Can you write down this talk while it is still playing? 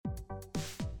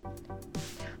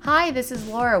Hi, this is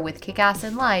Laura with Kick-Ass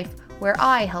in Life, where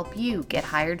I help you get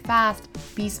hired fast,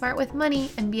 be smart with money,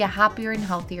 and be a happier and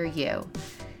healthier you.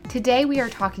 Today we are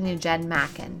talking to Jen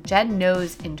Mackin. Jen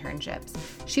knows internships.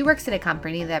 She works at a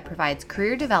company that provides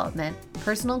career development,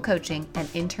 personal coaching, and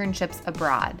internships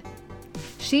abroad.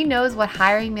 She knows what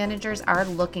hiring managers are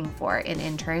looking for in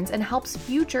interns and helps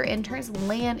future interns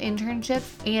land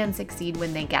internships and succeed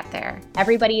when they get there.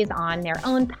 Everybody is on their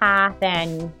own path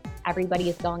and everybody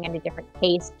is going at a different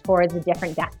pace towards a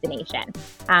different destination.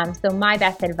 So my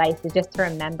best advice is just to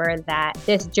remember that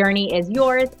this journey is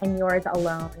yours and yours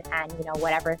alone. And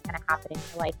whatever is going to happen in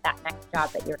your life, that next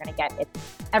job that you're going to get,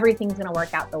 everything's going to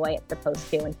work out the way it's supposed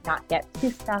to, and not get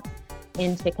too stuck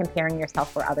into comparing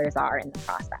yourself where others are in the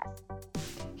process.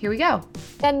 Here we go.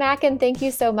 Jen Mackin, thank you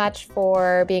so much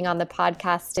for being on the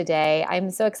podcast today.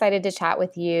 I'm so excited to chat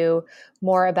with you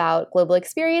more about global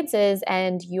experiences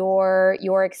and your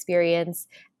experience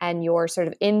and your sort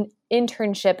of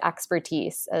internship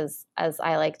expertise, as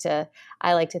I like to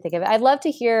think of it. I'd love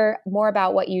to hear more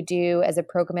about what you do as a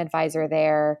program advisor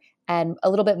there and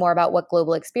a little bit more about what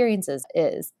global experiences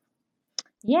is.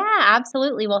 Yeah,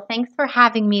 absolutely. Well, thanks for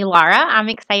having me, Laura. I'm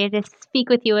excited to speak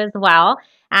with you as well.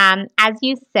 As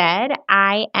you said,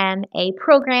 I am a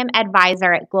program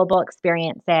advisor at Global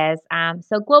Experiences.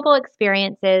 So Global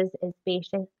Experiences is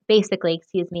basically,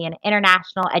 an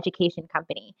international education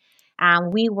company.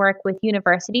 We work with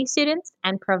university students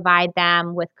and provide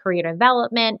them with career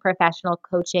development, professional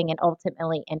coaching, and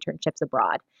ultimately internships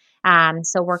abroad.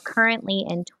 So we're currently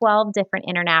in 12 different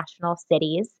international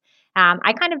cities.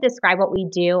 I kind of describe what we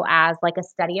do as like a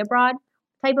study abroad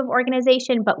type of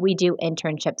organization, but we do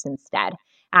internships instead.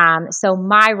 So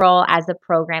my role as a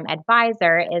program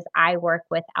advisor is I work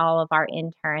with all of our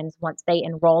interns once they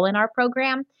enroll in our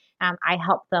program. I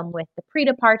help them with the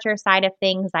pre-departure side of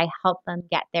things. I help them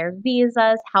get their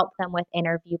visas, help them with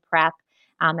interview prep,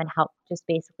 and help just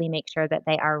basically make sure that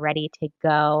they are ready to go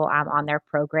on their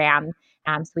program.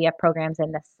 So we have programs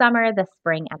in the summer, the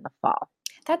spring, and the fall.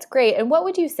 That's great. And what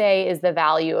would you say is the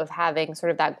value of having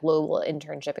sort of that global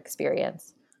internship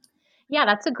experience? Yeah,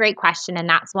 that's a great question. And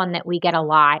that's one that we get a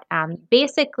lot.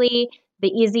 Basically, the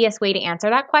easiest way to answer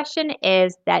that question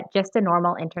is that just a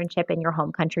normal internship in your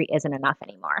home country isn't enough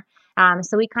anymore.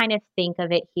 So we kind of think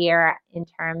of it here in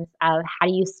terms of how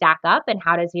do you stack up and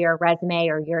how does your resume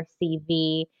or your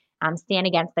CV stand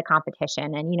against the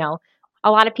competition? And, a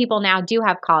lot of people now do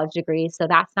have college degrees, so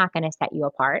that's not going to set you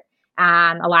apart.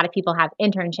 A lot of people have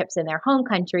internships in their home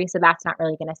country, so that's not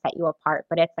really going to set you apart.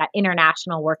 But it's that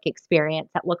international work experience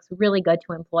that looks really good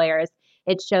to employers.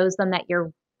 It shows them that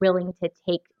you're willing to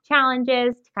take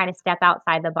challenges, to kind of step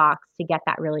outside the box to get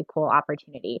that really cool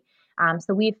opportunity.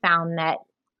 So we've found that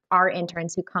our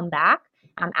interns who come back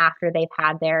after they've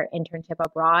had their internship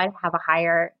abroad have a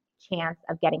higher chance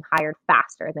of getting hired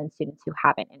faster than students who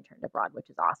haven't interned abroad, which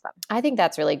is awesome. I think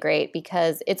that's really great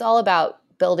because it's all about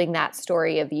building that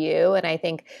story of you. And I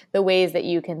think the ways that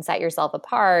you can set yourself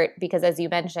apart, because as you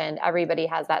mentioned, everybody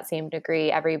has that same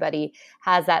degree, everybody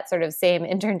has that sort of same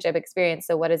internship experience.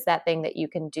 So what is that thing that you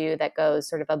can do that goes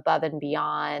sort of above and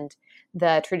beyond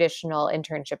the traditional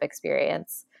internship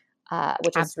experience,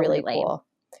 which is really cool.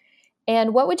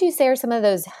 And what would you say are some of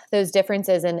those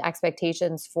differences in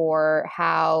expectations for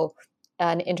how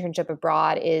an internship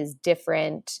abroad is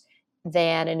different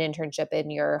than an internship in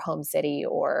your home city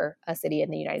or a city in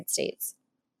the United States?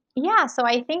 Yeah, so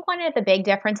I think one of the big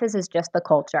differences is just the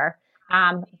culture.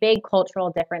 Big cultural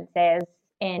differences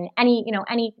in any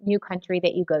new country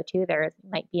that you go to. There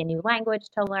might be a new language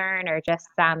to learn, or just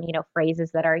some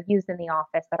phrases that are used in the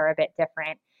office that are a bit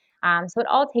different. So it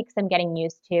all takes some getting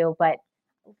used to, but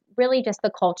really just the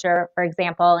culture. For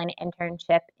example, an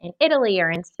internship in Italy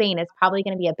or in Spain is probably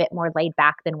going to be a bit more laid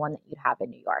back than one that you'd have in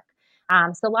New York.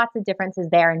 So lots of differences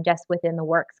there, and just within the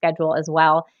work schedule as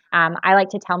well. I like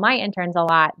to tell my interns a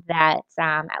lot that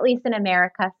at least in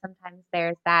America, sometimes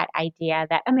there's that idea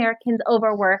that Americans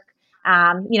overwork,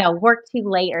 work too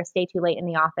late or stay too late in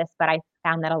the office. But I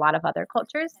found that a lot of other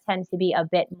cultures tend to be a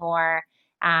bit more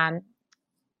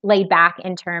laid back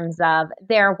in terms of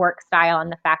their work style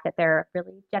and the fact that they're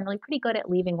really generally pretty good at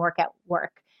leaving work at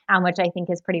work, which I think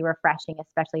is pretty refreshing,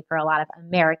 especially for a lot of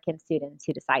American students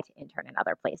who decide to intern in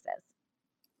other places.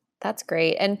 That's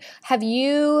great. And have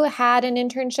you had an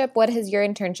internship? What has your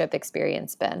internship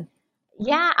experience been?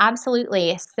 Yeah,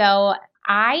 absolutely. So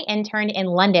I interned in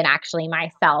London actually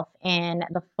myself in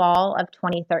the fall of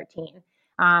 2013.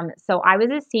 So I was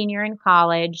a senior in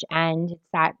college, and it's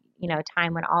that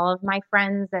time when all of my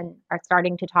friends and are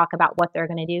starting to talk about what they're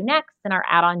going to do next and are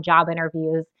out on job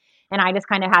interviews. And I just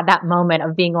kind of had that moment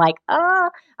of being like, oh,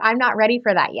 I'm not ready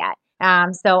for that yet.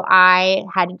 So I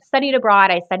had studied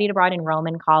abroad. I studied abroad in Rome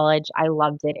in college. I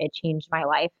loved it. It changed my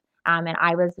life. And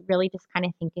I was really just kind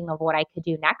of thinking of what I could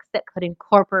do next that could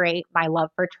incorporate my love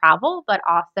for travel, but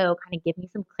also kind of give me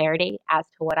some clarity as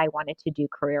to what I wanted to do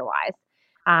career wise.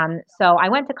 So I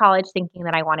went to college thinking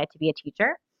that I wanted to be a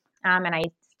teacher. And I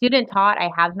student taught. I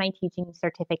have my teaching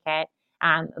certificate.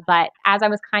 But as I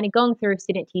was kind of going through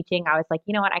student teaching, I was like,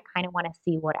 you know what? I kind of want to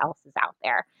see what else is out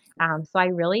there. So I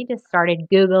really just started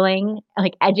Googling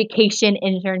like education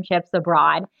internships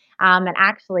abroad. And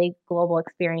actually, global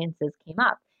experiences came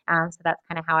up. So that's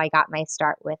kind of how I got my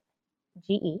start with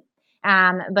GE.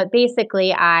 But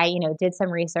basically, I did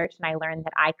some research and I learned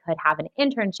that I could have an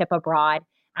internship abroad,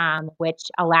 which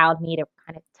allowed me to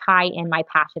kind of tie in my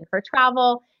passion for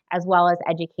travel as well as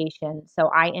education. So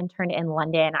I interned in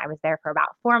London. I was there for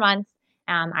about 4 months.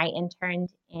 I interned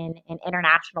in an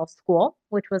international school,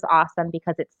 which was awesome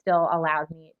because it still allowed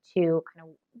me to kind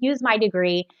of use my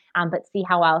degree, but see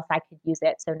how else I could use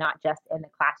it. So not just in the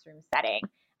classroom setting.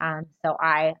 So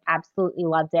I absolutely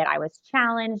loved it. I was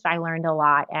challenged. I learned a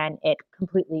lot, and it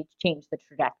completely changed the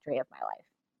trajectory of my life.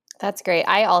 That's great.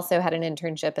 I also had an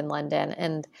internship in London,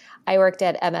 and I worked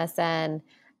at MSN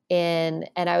and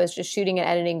I was just shooting and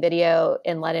editing video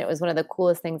in London. It was one of the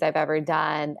coolest things I've ever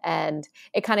done, and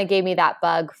it kind of gave me that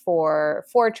bug for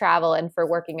travel and for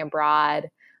working abroad.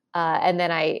 And then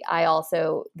I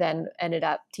also then ended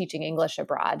up teaching English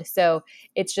abroad. So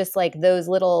it's just like those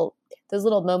little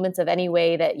moments of any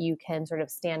way that you can sort of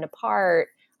stand apart,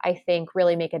 I think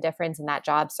really make a difference in that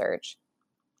job search.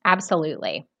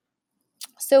 Absolutely.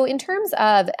 So, in terms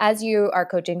of as you are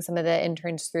coaching some of the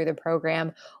interns through the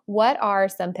program, what are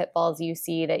some pitfalls you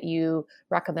see that you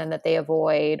recommend that they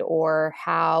avoid, or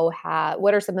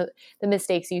what are some of the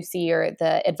mistakes you see or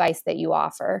the advice that you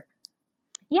offer?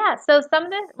 Yeah, so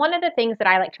one of the things that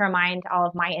I like to remind all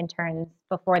of my interns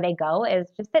before they go is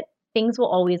just that things will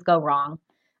always go wrong.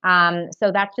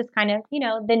 So that's just kind of,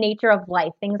 the nature of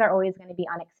life. Things are always going to be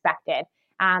unexpected.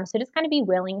 So just kind of be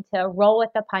willing to roll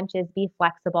with the punches, be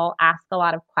flexible, ask a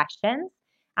lot of questions.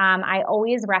 I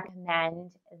always recommend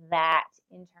that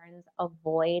interns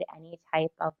avoid any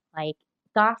type of like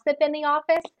gossip in the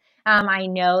office. I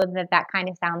know that that kind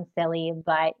of sounds silly,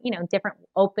 but different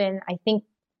open, I think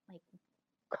like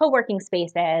co-working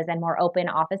spaces and more open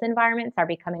office environments are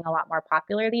becoming a lot more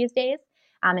popular these days,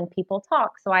 and people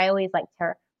talk. So I always like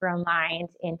to remind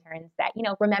interns that,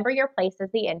 remember your place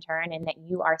as the intern and that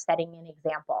you are setting an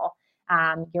example.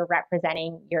 You're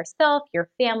representing yourself, your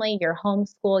family, your home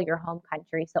school, your home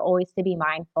country. So always to be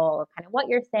mindful of kind of what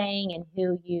you're saying and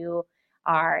who you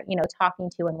are,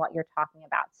 talking to and what you're talking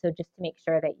about. So just to make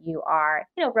sure that you are,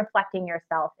 reflecting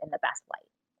yourself in the best light.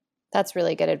 That's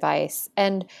really good advice.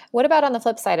 And what about on the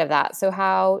flip side of that? So,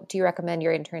 how do you recommend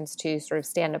your interns to sort of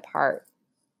stand apart?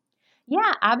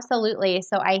 Yeah, absolutely.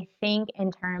 So I think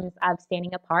in terms of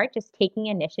standing apart, just taking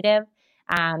initiative,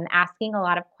 asking a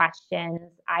lot of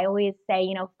questions. I always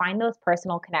say, find those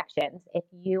personal connections. If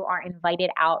you are invited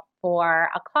out for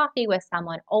a coffee with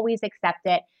someone, always accept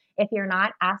it. If you're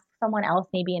not, ask someone else,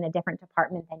 maybe in a different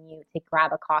department than you, to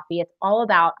grab a coffee.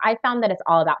 I found that it's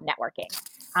all about networking.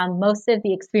 Most of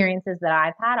the experiences that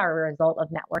I've had are a result of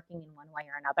networking in one way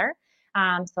or another.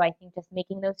 So I think just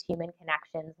making those human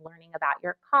connections, learning about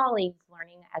your colleagues,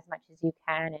 learning as much as you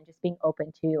can, and just being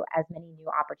open to as many new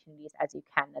opportunities as you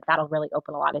can, that'll really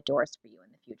open a lot of doors for you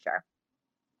in the future.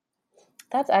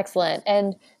 That's excellent.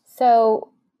 And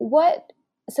so, what?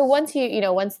 So once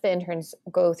once the interns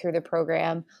go through the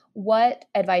program, what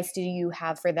advice do you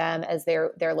have for them as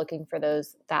they're looking for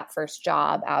that first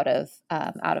job out of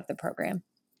the program?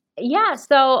 Yeah,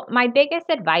 so my biggest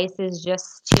advice is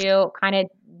just to kind of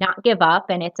not give up,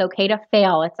 and it's okay to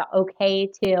fail. It's okay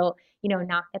to,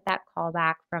 not get that call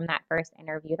back from that first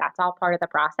interview. That's all part of the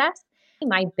process.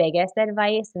 My biggest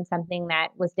advice and something that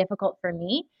was difficult for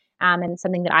me, and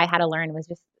something that I had to learn was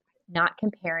just not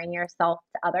comparing yourself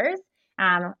to others.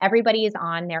 Everybody is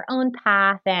on their own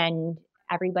path and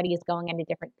everybody is going at a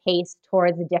different pace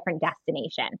towards a different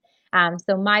destination.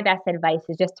 So my best advice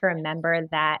is just to remember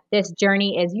that this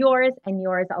journey is yours and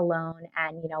yours alone.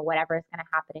 And whatever is going to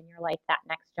happen in your life, that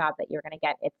next job that you're going to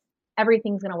get,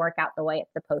 everything's going to work out the way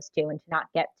it's supposed to, and to not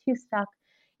get too stuck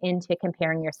into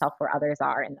comparing yourself where others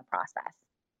are in the process.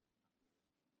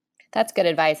 That's good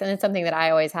advice. And it's something that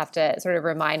I always have to sort of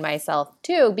remind myself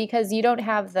too, because you don't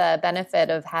have the benefit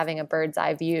of having a bird's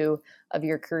eye view of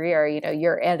your career.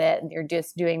 You're in it and you're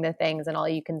just doing the things, and all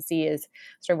you can see is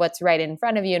sort of what's right in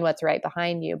front of you and what's right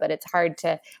behind you. But it's hard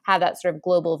to have that sort of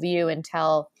global view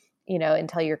until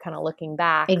you're kind of looking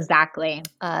back. Exactly.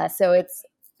 So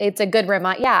it's a good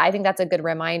yeah, I think that's a good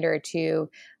reminder to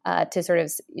sort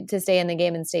of to stay in the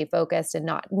game and stay focused and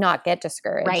not get Right.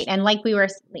 discouraged. And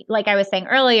like I was saying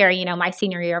earlier, my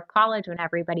senior year of college, when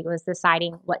everybody was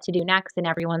deciding what to do next and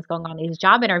everyone's going on these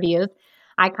job interviews,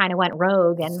 I kind of went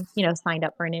rogue and, signed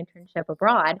up for an internship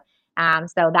abroad.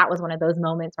 So that was one of those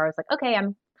moments where I was like, okay,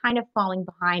 I'm kind of falling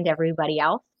behind everybody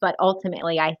else, but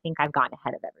ultimately I think I've gotten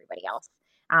ahead of everybody else,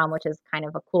 which is kind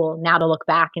of a cool now to look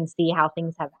back and see how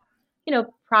things have,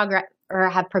 progress or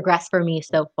have progressed for me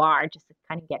so far, just to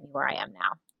kind of get me where I am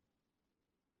now.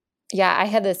 Yeah, I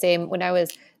had the same when I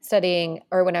was studying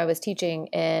or when I was teaching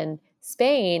in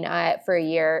Spain for a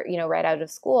year. Right out of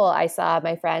school, I saw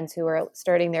my friends who were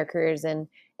starting their careers in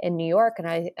New York, and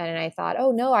I thought,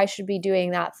 oh no, I should be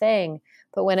doing that thing.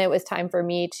 But when it was time for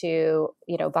me to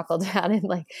buckle down and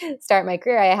like start my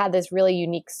career, I had this really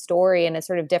unique story and a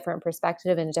sort of different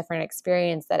perspective and a different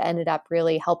experience that ended up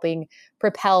really helping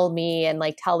propel me and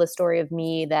like tell the story of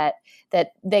me that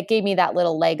gave me that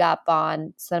little leg up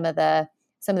on some of the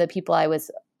people I was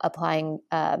applying,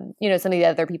 some of the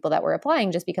other people that were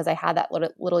applying, just because I had that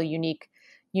little unique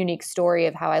story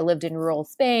of how I lived in rural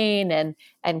Spain and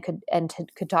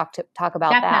could talk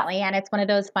about that. Definitely. And it's one of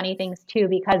those funny things too,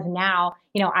 because now,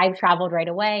 I've traveled right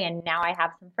away and now I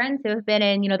have some friends who have been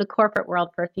in, the corporate world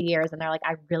for a few years and they're like,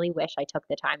 I really wish I took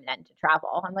the time then to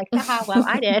travel. I'm like, haha, well,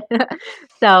 I did.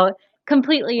 So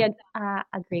completely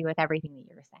agree with everything that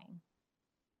you were saying.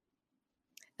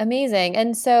 Amazing.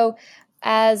 And so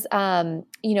as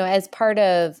part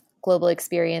of Global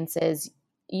Experiences,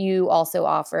 you also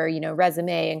offer,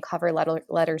 resume and cover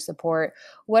letter support.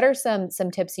 What are some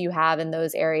tips you have in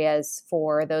those areas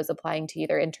for those applying to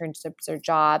either internships or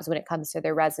jobs when it comes to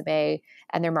their resume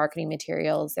and their marketing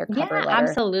materials, their cover Yeah, letter?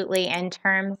 absolutely. In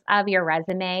terms of your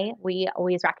resume, we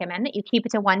always recommend that you keep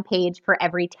it to one page for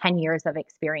every 10 years of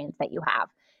experience that you have.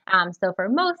 So for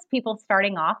most people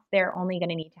starting off, they're only going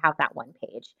to need to have that one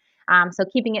page. So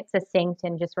keeping it succinct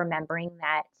and just remembering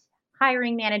that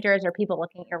hiring managers or people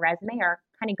looking at your resume are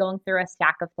kind of going through a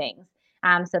stack of things.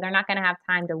 So they're not going to have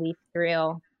time to leaf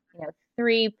through,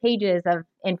 3 pages of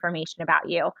information about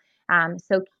you.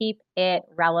 So keep it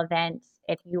relevant.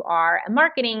 If you are a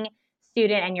marketing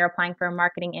student and you're applying for a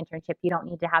marketing internship, you don't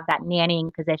need to have that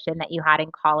nannying position that you had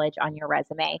in college on your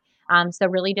resume. So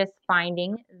really just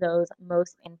finding those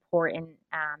most important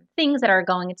things that are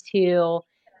going to,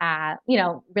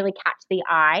 really catch the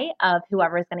eye of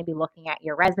whoever is going to be looking at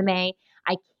your resume.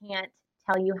 I can't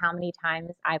tell you how many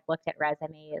times I've looked at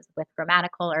resumes with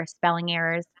grammatical or spelling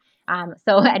errors.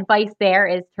 So advice there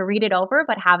is to read it over,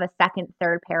 but have a second,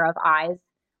 third pair of eyes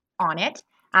on it.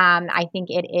 I think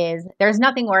it is, there's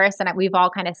nothing worse than we've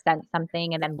all kind of sent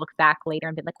something and then looked back later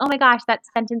and been like, oh my gosh, that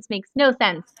sentence makes no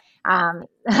sense, um,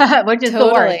 which is the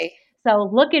worst. Totally. So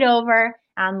look it over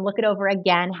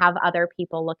again, have other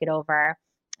people look it over.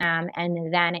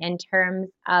 And then in terms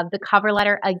of the cover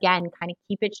letter, again, kind of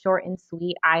keep it short and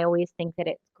sweet. I always think that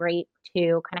it's great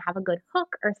to kind of have a good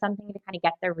hook or something to kind of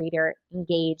get the reader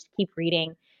engaged, keep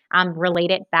reading, relate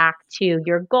it back to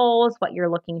your goals, what you're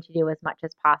looking to do as much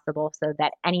as possible so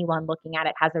that anyone looking at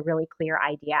it has a really clear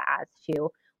idea as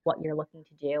to what you're looking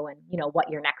to do and,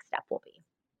 what your next step will be.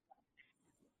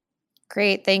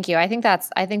 Great, thank you. I think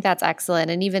that's excellent.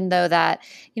 And even though that,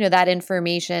 that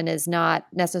information is not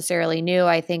necessarily new,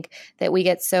 I think that we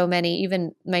get so many,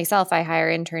 even myself, I hire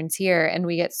interns here and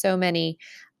we get so many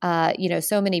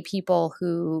so many people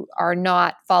who are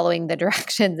not following the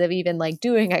directions of even like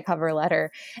doing a cover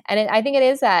letter. And I think it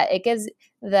is that it gives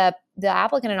the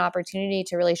applicant an opportunity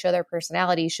to really show their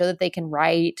personality, show that they can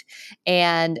write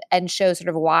and show sort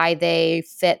of why they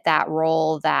fit that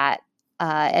role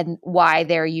and why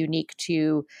they're unique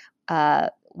to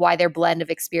why their blend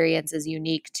of experience is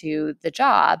unique to the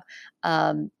job.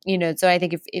 So I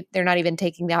think if they're not even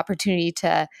taking the opportunity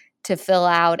to fill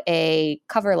out a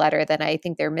cover letter, then I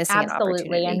think they're missing an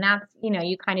Absolutely. And opportunity. that's,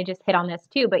 you kind of just hit on this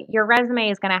too, but your resume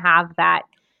is going to have that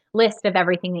list of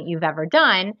everything that you've ever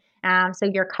done. So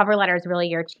your cover letter is really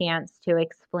your chance to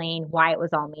explain why it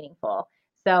was all meaningful.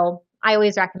 So I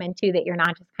always recommend too that you're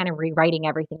not just kind of rewriting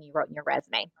everything you wrote in your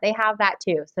resume. They have that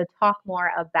too. So talk more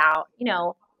about,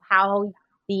 how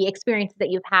the experiences that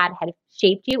you've had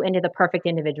shaped you into the perfect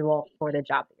individual for the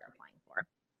job that you're applying for.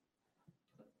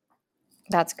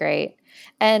 That's great.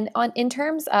 And in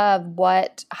terms of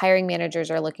what hiring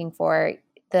managers are looking for,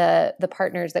 the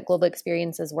partners that Global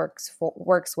Experiences works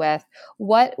with,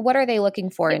 what are they looking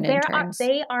for in interns?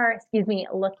 They are, excuse me,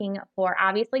 looking for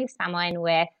obviously someone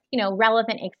with,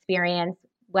 relevant experience,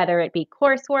 whether it be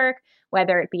coursework,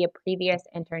 whether it be a previous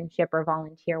internship or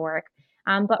volunteer work.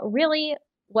 But really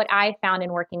what I found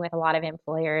in working with a lot of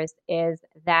employers is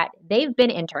that they've been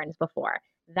interns before.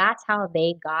 That's how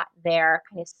they got their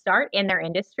kind of start in their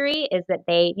industry, is that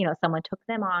they, someone took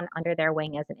them on under their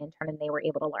wing as an intern and they were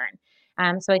able to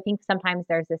learn. So I think sometimes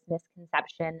there's this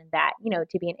misconception that,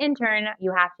 to be an intern,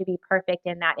 you have to be perfect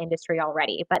in that industry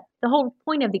already. But the whole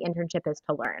point of the internship is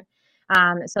to learn.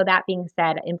 So that being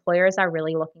said, employers are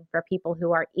really looking for people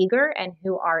who are eager and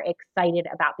who are excited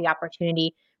about the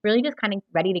opportunity, really just kind of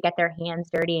ready to get their hands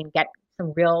dirty and get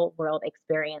some real world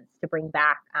experience to bring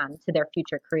back to their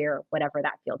future career, whatever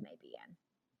that field may be in.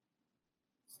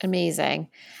 Amazing.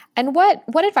 And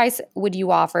what advice would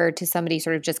you offer to somebody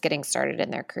sort of just getting started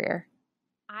in their career?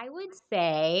 I would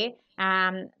say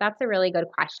that's a really good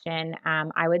question.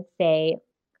 I would say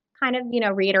kind of,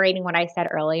 reiterating what I said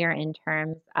earlier in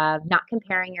terms of not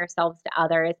comparing yourselves to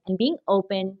others and being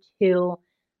open to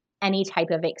any type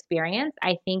of experience.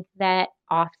 I think that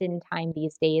oftentimes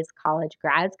these days, college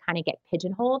grads kind of get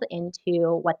pigeonholed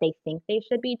into what they think they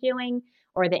should be doing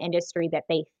or the industry that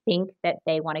they think that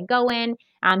they want to go in.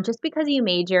 Just because you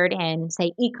majored in,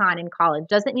 say, econ in college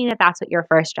doesn't mean that that's what your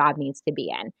first job needs to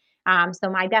be in. So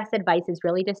my best advice is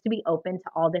really just to be open to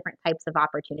all different types of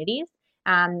opportunities.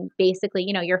 Basically,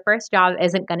 your first job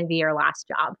isn't going to be your last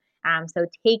job. So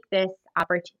take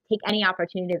any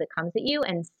opportunity that comes at you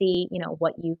and see,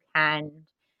 what you can,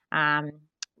 um,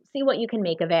 see what you can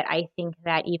make of it. I think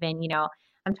that even,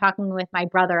 I'm talking with my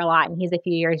brother a lot, and he's a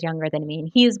few years younger than me, and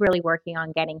he's really working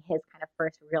on getting his kind of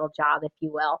first real job, if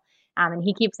you will. And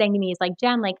he keeps saying to me, he's like,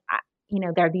 Jen, like,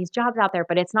 there are these jobs out there,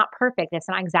 but it's not perfect. It's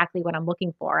not exactly what I'm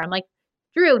looking for. I'm like,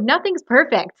 Drew, nothing's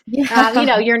perfect.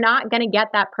 Yeah. You're not going to get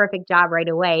that perfect job right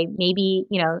away. Maybe,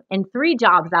 in 3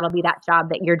 jobs, that'll be that job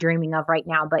that you're dreaming of right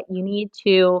now, but you need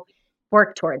to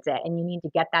work towards it and you need to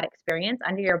get that experience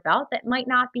under your belt that might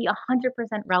not be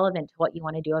 100% relevant to what you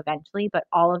want to do eventually, but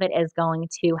all of it is going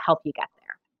to help you get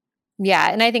there.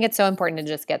 Yeah, and I think it's so important to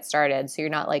just get started so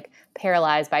you're not like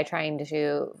paralyzed by trying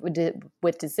to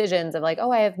with decisions of like,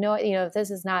 oh, I have no, if this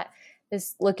is not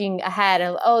this looking ahead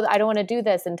of, oh, I don't want to do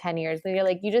this in 10 years. But you're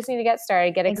like, you just need to get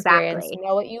started, get experience, Exactly.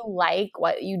 know what you like,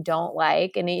 what you don't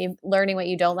like. And learning what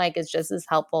you don't like is just as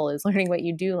helpful as learning what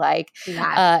you do like. Yes.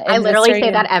 I And just literally starting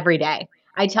say that every day.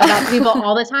 I tell that to people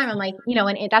all the time. I'm like,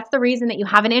 that's the reason that you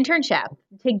have an internship,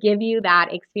 to give you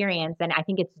that experience. And I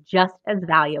think it's just as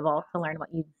valuable to learn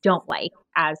what you don't like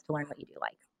as to learn what you do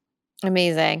like.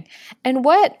 Amazing. And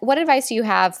what advice do you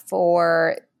have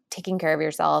for taking care of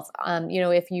yourself?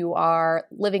 If you are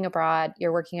living abroad,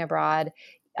 you're working abroad,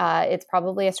 it's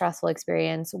probably a stressful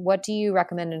experience. What do you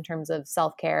recommend in terms of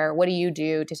self-care? What do you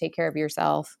do to take care of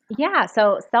yourself? Yeah,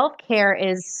 so self-care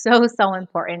is so, so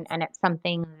important. And it's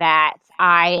something that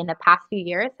I, in the past few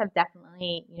years, have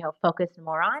definitely, focused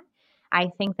more on. I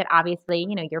think that obviously,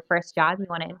 your first job, you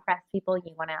want to impress people,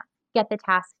 you want to get the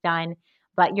task done,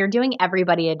 but you're doing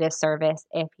everybody a disservice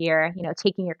if you're,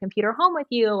 taking your computer home with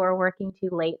you or working too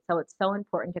late. So it's so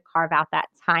important to carve out that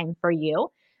time for you.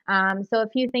 So a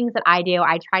few things that I do,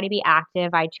 I try to be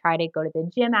active. I try to go to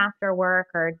the gym after work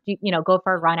or go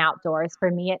for a run outdoors. For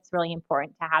me, it's really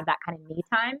important to have that kind of me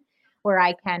time where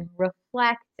I can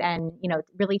reflect and,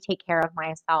 really take care of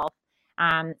myself.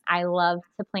 I love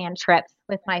to plan trips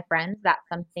with my friends. That's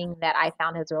something that I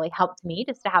found has really helped me,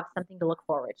 just to have something to look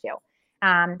forward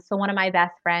to. So one of my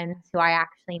best friends who I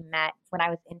actually met when I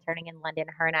was interning in London,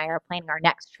 her and I are planning our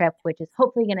next trip, which is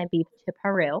hopefully going to be to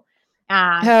Peru.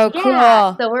 Oh, Yeah,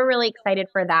 cool. so we're really excited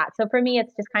for that. So for me,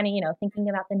 it's just kind of, thinking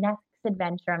about the next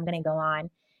adventure I'm going to go on.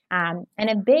 And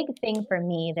a big thing for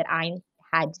me that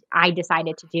I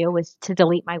decided to do was to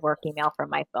delete my work email from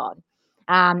my phone.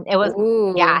 It was,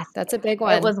 Ooh, yes, that's a big it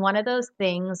one. was one of those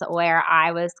things where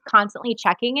I was constantly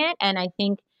checking it. And I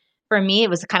think for me, it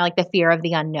was kind of like the fear of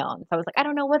the unknown. So I was like, I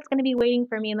don't know what's going to be waiting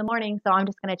for me in the morning. So I'm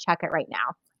just going to check it right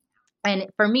now.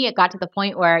 And for me, it got to the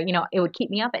point where, it would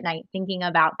keep me up at night thinking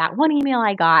about that one email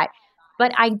I got,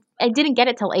 but I didn't get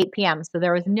it till 8 p.m. So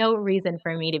there was no reason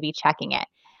for me to be checking it.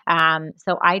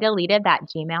 So I deleted that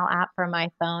Gmail app from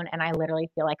my phone and I literally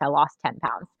feel like I lost 10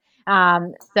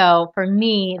 pounds. So for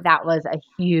me, that was a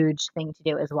huge thing to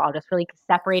do as well. Just really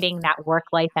separating that work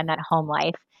life and that home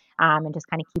life, and just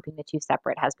kind of keeping the two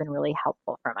separate has been really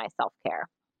helpful for my self care.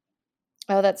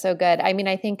 Oh, that's so good. I mean,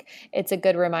 I think it's a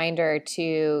good reminder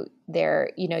to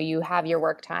you have your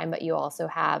work time, but you also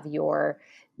have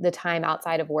the time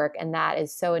outside of work. And that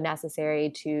is so necessary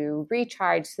to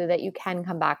recharge so that you can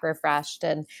come back refreshed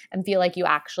and feel like you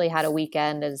actually had a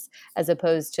weekend as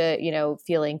opposed to,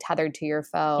 feeling tethered to your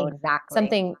phone.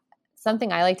 Exactly.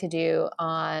 Something I like to do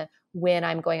when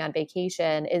I'm going on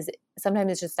vacation is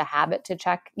sometimes it's just a habit to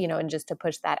check, and just to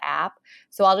push that app.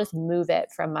 So I'll just move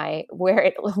it from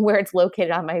where it's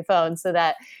located on my phone so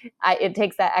that it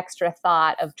takes that extra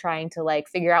thought of trying to like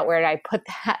figure out where did I put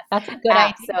that That's a good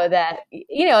app idea. so that,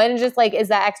 and just like, is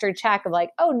that extra check of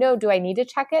like, oh no, do I need to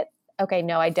check it? Okay,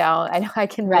 no, I don't. I know I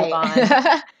can move on.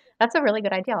 That's a really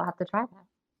good idea. I'll have to try that.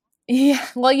 Yeah.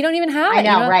 Well, you don't even have it. I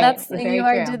know, right. You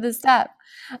already did the step.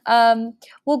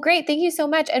 Well, great. Thank you so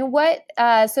much. And what,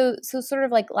 so sort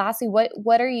of like lastly,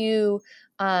 what are you,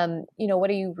 what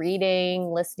are you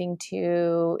reading, listening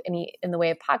to in the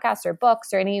way of podcasts or books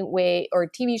or any way or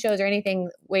TV shows or anything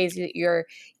ways that you're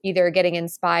either getting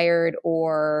inspired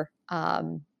or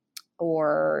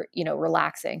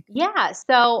relaxing? Yeah.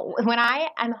 So when I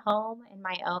am home in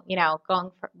my own,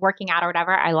 working out or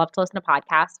whatever, I love to listen to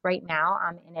podcasts. Right now,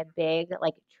 I'm in a big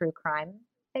like true crime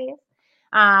phase,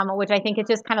 which I think is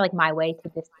just kind of like my way to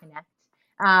disconnect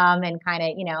and kind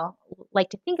of, like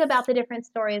to think about the different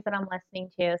stories that I'm listening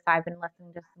to. So I've been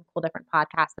listening to some cool different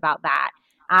podcasts about that.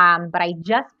 But I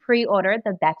just pre-ordered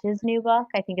the Betches new book.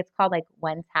 I think it's called like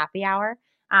When's Happy Hour.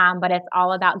 But it's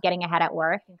all about getting ahead at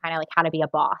work and kind of like how to be a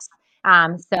boss.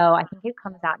 So I think it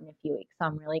comes out in a few weeks. So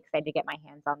I'm really excited to get my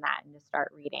hands on that and just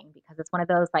start reading because it's one of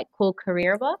those like cool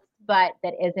career books, but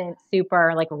that isn't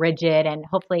super like rigid. And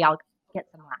hopefully I'll get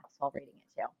some laughs while reading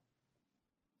it too.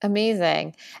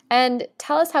 Amazing. And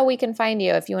tell us how we can find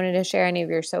you if you wanted to share any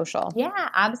of your social. Yeah,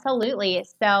 absolutely.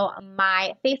 So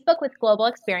my Facebook with Global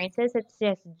Experiences, it's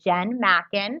just Jen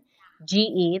Mackin,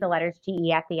 GE, the letters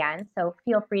GE at the end. So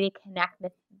feel free to connect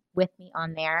with me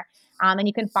on there. And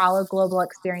you can follow Global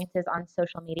Experiences on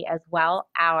social media as well.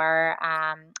 Our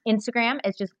Instagram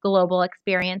is just Global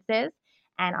Experiences.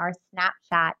 And our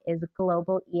Snapchat is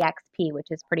Global EXP, which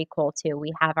is pretty cool too.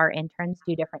 We have our interns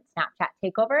do different Snapchat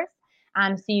takeovers.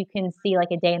 So you can see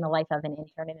like a day in the life of an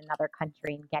intern in another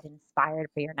country and get inspired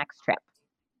for your next trip.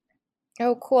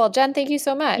 Oh, cool. Jen, thank you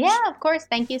so much. Yeah, of course.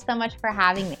 Thank you so much for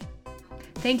having me.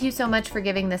 Thank you so much for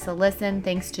giving this a listen.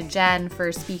 Thanks to Jen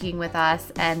for speaking with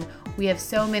us. And we have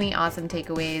so many awesome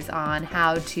takeaways on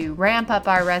how to ramp up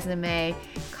our resume,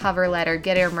 cover letter,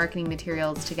 get our marketing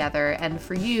materials together, and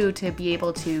for you to be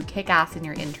able to kick ass in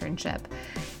your internship.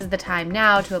 This is the time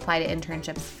now to apply to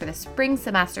internships for the spring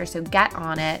semester, so get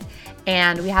on it.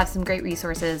 And we have some great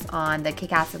resources on the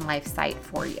Kick Ass in Life site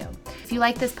for you. If you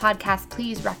like this podcast,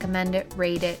 please recommend it,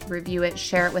 rate it, review it,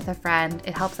 share it with a friend.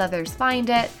 It helps others find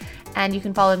it. And you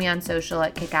can follow me on social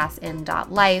at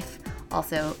kickassin.life.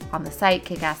 Also on the site,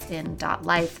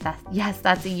 kickassin.life.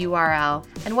 That's a URL.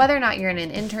 And whether or not you're in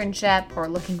an internship or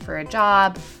looking for a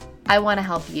job, I want to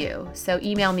help you. So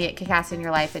email me at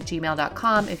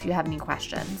kickassinyourlife@gmail.com if you have any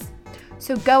questions.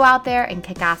 So go out there and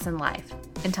kick ass in life.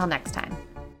 Until next time.